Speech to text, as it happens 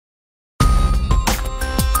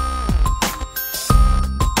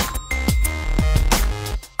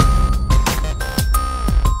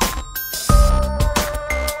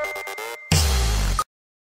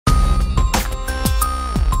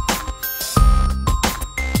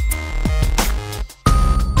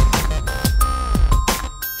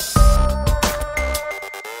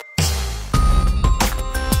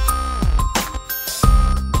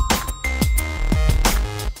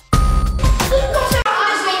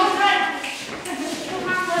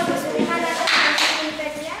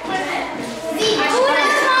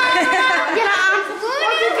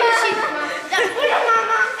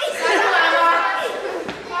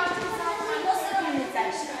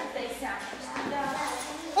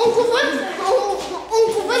Un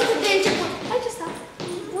cuvânt de început. Acesta.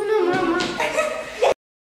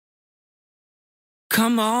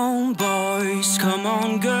 Come on, boys, come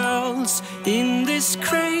on, girls, in this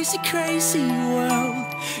crazy, crazy world.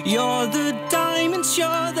 You're the diamonds,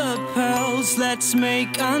 you're the pearls. Let's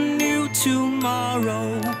make a new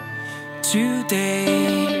tomorrow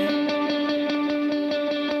today.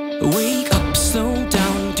 Wake up, slow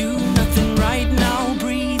down, do nothing right now.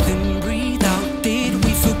 Breathe in, breathe out. Did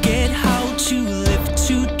we forget how to live,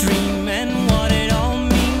 to dream, and what it all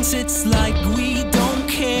means? It's like we don't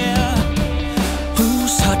care.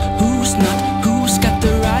 Who's hot, who's not, who's got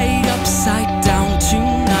the right upside down?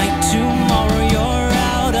 Tonight, tomorrow, you're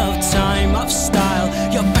out of time, of style.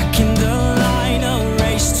 You're back in the line, a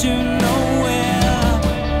race to nowhere.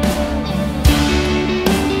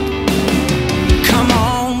 Come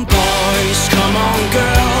on, boys, come on,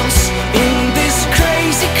 girls, in this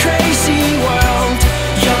crazy, crazy world.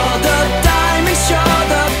 You're the diamonds, you're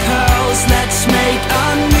the pearls. Let's make a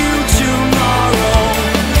new tomorrow.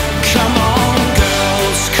 Come on,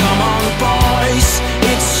 girls, come on, boys.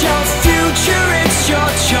 It's your future, it's your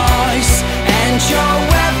choice, and your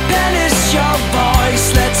weapon is your voice.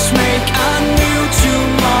 Let's make a new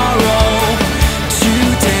tomorrow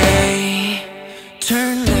today.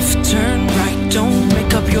 Turn left, turn right, don't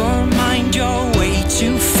make up your mind. Your way to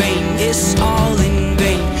fame is all in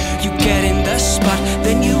vain. You get in the spot,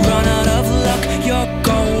 then you run out of luck. You're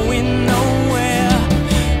going nowhere.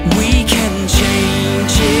 We can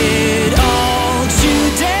change it all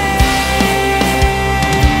today.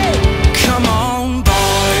 Come on,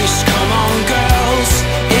 boys, come on, girls,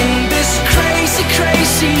 in this crazy,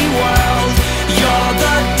 crazy world. You're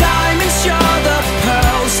the diamonds, you're the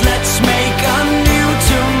pearls. Let's make a new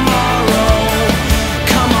tomorrow.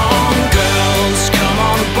 Come on, girls, come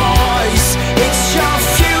on, boys. It's your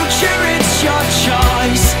future, it's your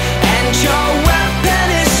choice, and your weapon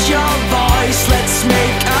is your voice. Let's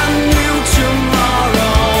make a new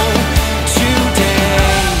tomorrow today.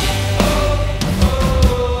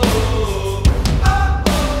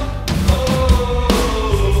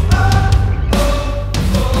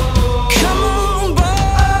 Come on,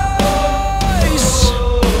 boys.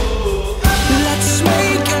 Let's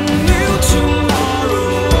make a new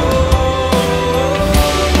tomorrow.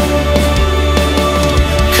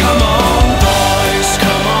 Come on, boys,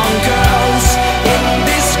 come on, girls, in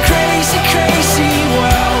this crazy, crazy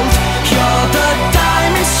world. You're the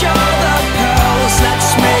diamonds, you're the pearls. Let's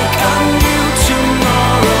make a new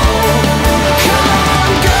tomorrow. Come on,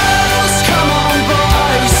 girls, come on,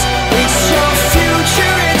 boys. It's your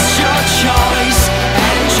future, it's your choice,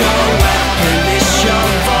 and your weapon is your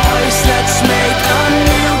voice. Let's make a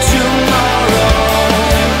new tomorrow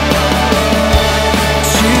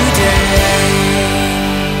today.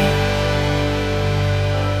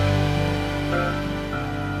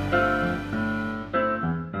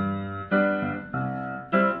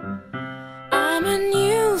 I'm a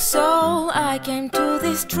new soul, I came to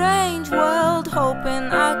this strange world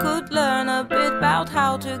hoping I could learn a bit about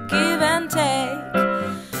how to give and take.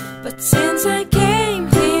 But since I came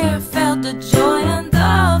here, felt the joy and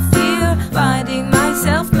the fear, finding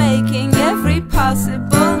myself making every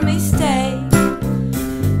possible mistake.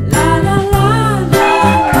 La la la la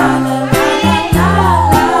la la la la la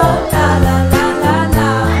la la la la la la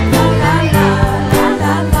la la.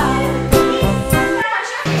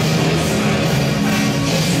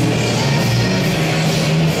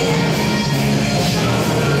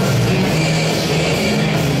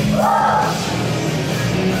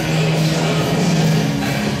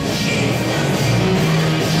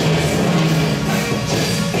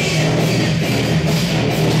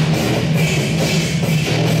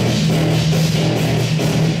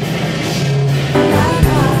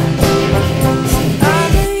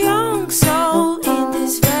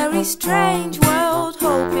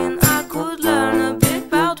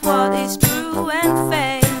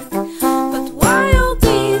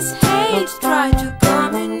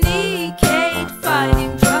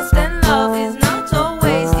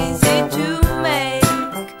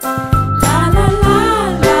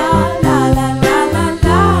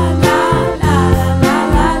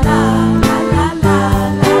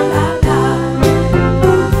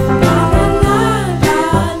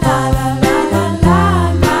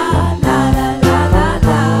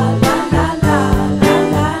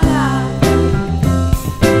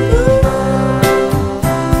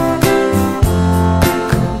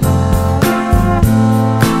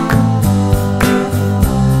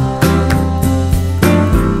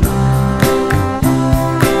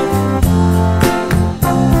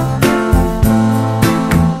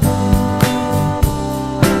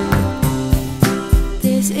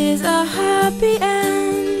 is a happy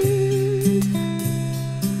end,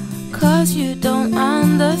 'cause you don't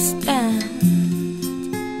understand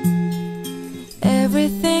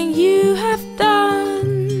everything you have done.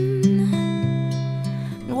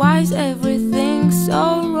 Why is everything so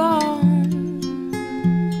wrong?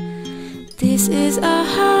 This is a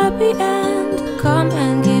happy end. Come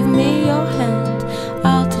and give me your hand,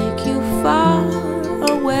 I'll take you far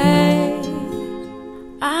away.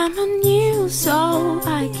 I'm a new soul,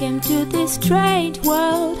 I came to this strange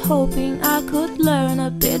world, hoping I could learn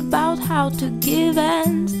a bit about how to give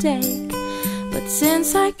and take. But since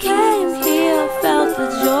I came here, felt the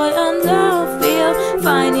joy and the fear,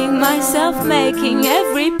 finding myself making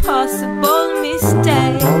every possible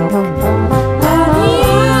mistake.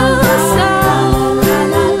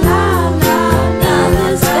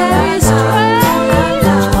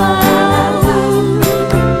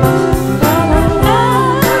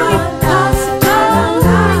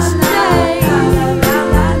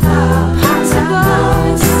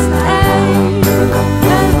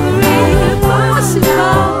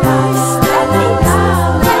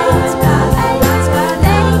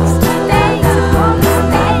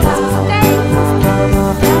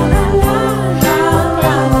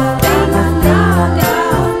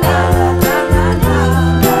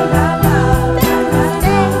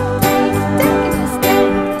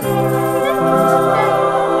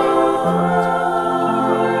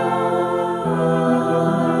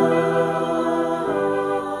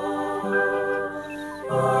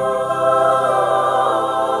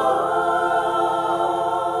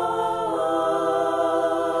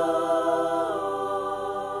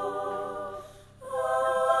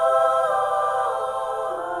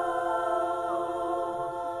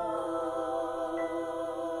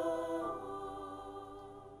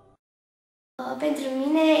 Pentru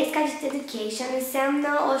mine, IRSCA Gifted Education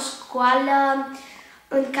înseamnă o școală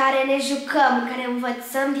în care ne jucăm, în care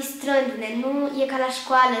învățăm distrându-ne. Nu e ca la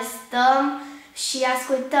școală, stăm și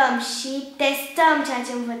ascultăm și testăm ceea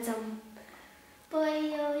ce învățăm. Păi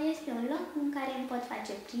este un loc în care îmi pot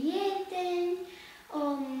face prieteni,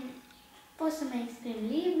 pot să mă exprim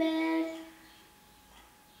liber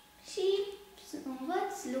și să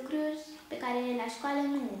învăț lucruri pe care la școală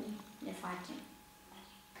nu le facem.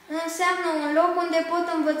 Înseamnă un loc unde pot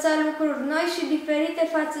învăța lucruri noi și diferite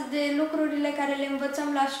față de lucrurile care le învățăm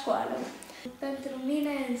la școală. Pentru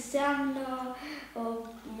mine înseamnă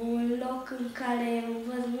un loc în care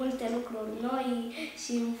învăț multe lucruri noi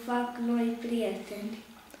și îmi fac noi prieteni.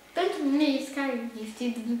 Pentru mine, IRSCA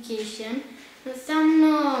Gifted Education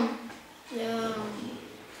înseamnă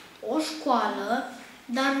o școală,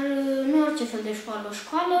 dar nu orice fel de școală, o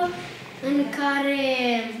școală în care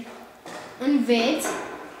înveți,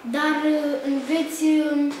 dar înveți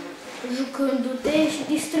jucându-te și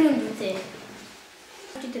distrându-te.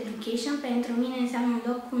 Gifted Education pentru mine înseamnă un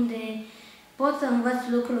loc unde pot să învăț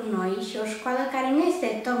lucruri noi și o școală care nu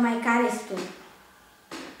este tocmai ca restul.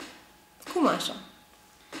 Cum așa?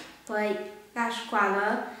 Păi, la școală,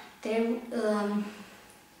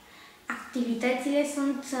 activitățile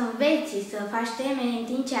sunt să înveți, să faci teme, în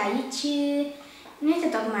timp ce aici nu este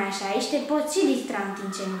tocmai așa. Aici te poți și distra în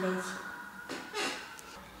timp ce înveți.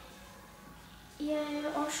 E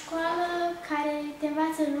o școală care te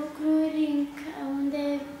învață lucruri unde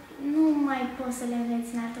nu mai poți să le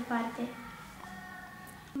înveți în altă parte.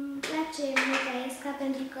 Îmi place mult la IRSCA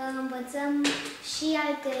pentru că învățăm și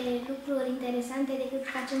alte lucruri interesante decât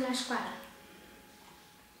facem la școală.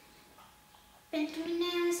 Pentru mine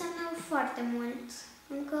înseamnă foarte mult.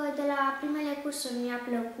 Încă de la primele cursuri mi-a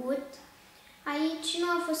plăcut. Aici nu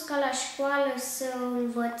a fost ca la școală să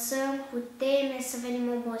învățăm cu teme, să venim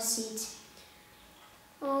obosiți.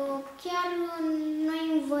 Chiar noi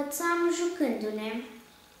învățam jucându-ne.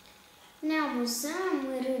 Ne amuzam,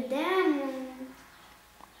 râdeam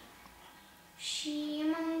și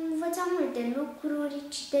am învățat multe lucruri,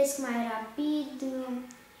 citesc mai rapid.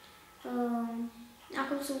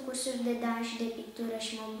 Acum sunt cursuri de dans și de pictură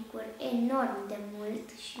și mă bucur enorm de mult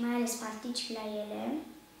și mai ales particip la ele.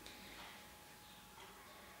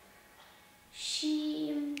 Și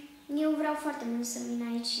eu vreau foarte mult să vin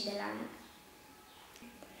aici și de la anul.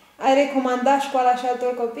 Ai recomandat școala și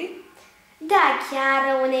altor copii? Da, chiar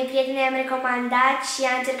unei prietene i-am recomandat și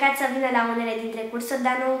a încercat să vină la unele dintre cursuri,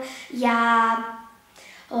 dar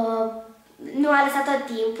nu a lăsat tot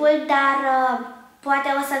timpul, dar poate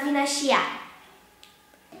o să vină și ea.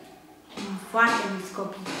 Foarte mulți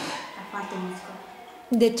copii, dar foarte mulți copii.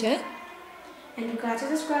 De ce? Pentru că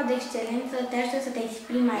această școală de excelență te ajută să te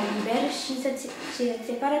exprimi mai liber și să-ți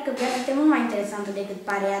se pare că viața este mult mai interesantă decât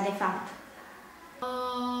pare ea de fapt.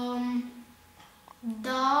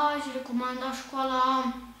 Da, aș recomanda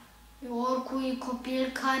școala oricui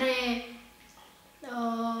copil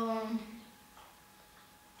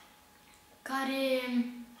care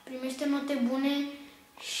primește note bune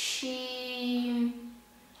și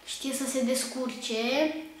știe să se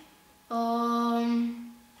descurce,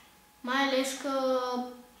 mai ales că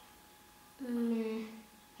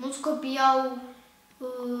mulți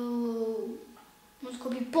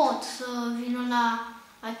copii pot să vină la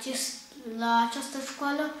această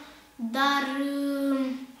școală, dar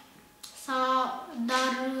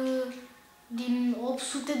din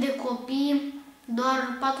 800 de copii,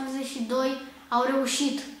 doar 42 au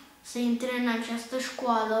reușit să intre în această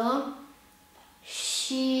școală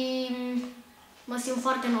și mă simt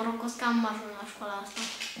foarte norocos că am ajuns la școala asta.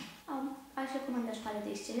 Aș recomanda Școala de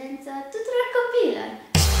Excelență tuturor copiilor.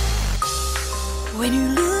 When you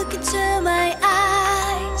look into my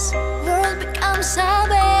eyes, world becomes a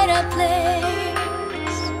better place.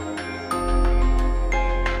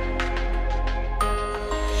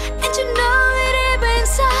 And you know it deep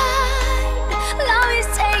inside, love is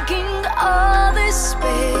taking all the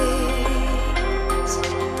space.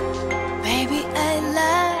 Baby, I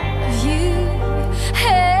love you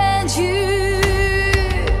and you.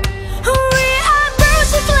 We are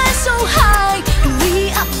birds that fly so high, and we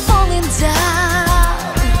are falling down.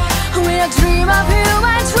 When I dream of you,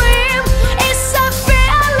 my dream is so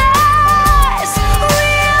fearless. We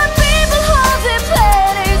are people of the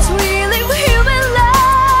planet, we live human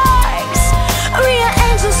lives. We are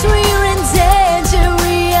angels, we are in danger,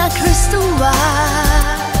 we are crystal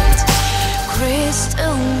white,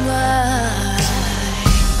 crystal white.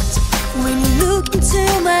 When you look into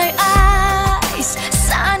my eyes,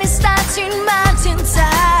 sun is touching mountain side.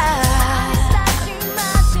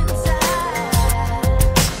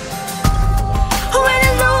 When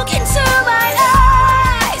you look into my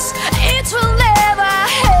eyes, it will never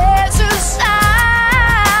have to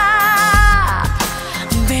stop.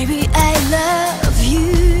 Baby, I love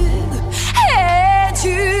you and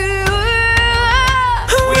you.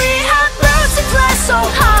 We are birds that fly so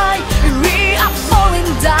high, and we are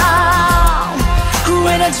falling down.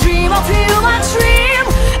 When I dream of you, my dream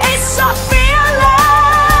is so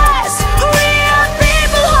fearless. We are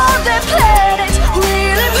people on the planet, we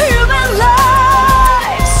live human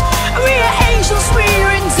lives. We are angels, we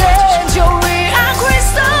are in danger, we are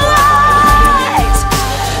crystal white,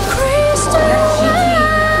 crystal white.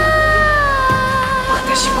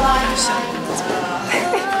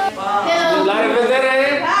 La revedere!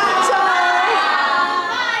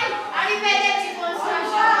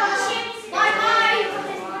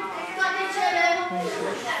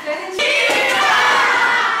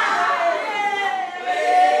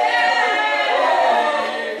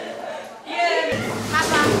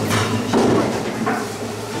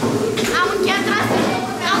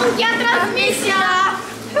 Am încheiat transmisia!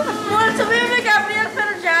 Mulțumim lui Gabriel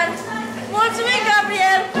Ferugean! Mulțumim,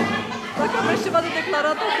 Gabriel! Dacă aveți ceva de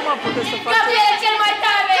declarat, acum puteți să faceți. Gabriel e cel mai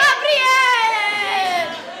tare! Gabriel!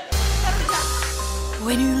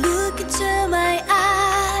 When you look into my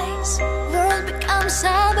eyes, world becomes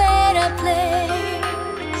a better place.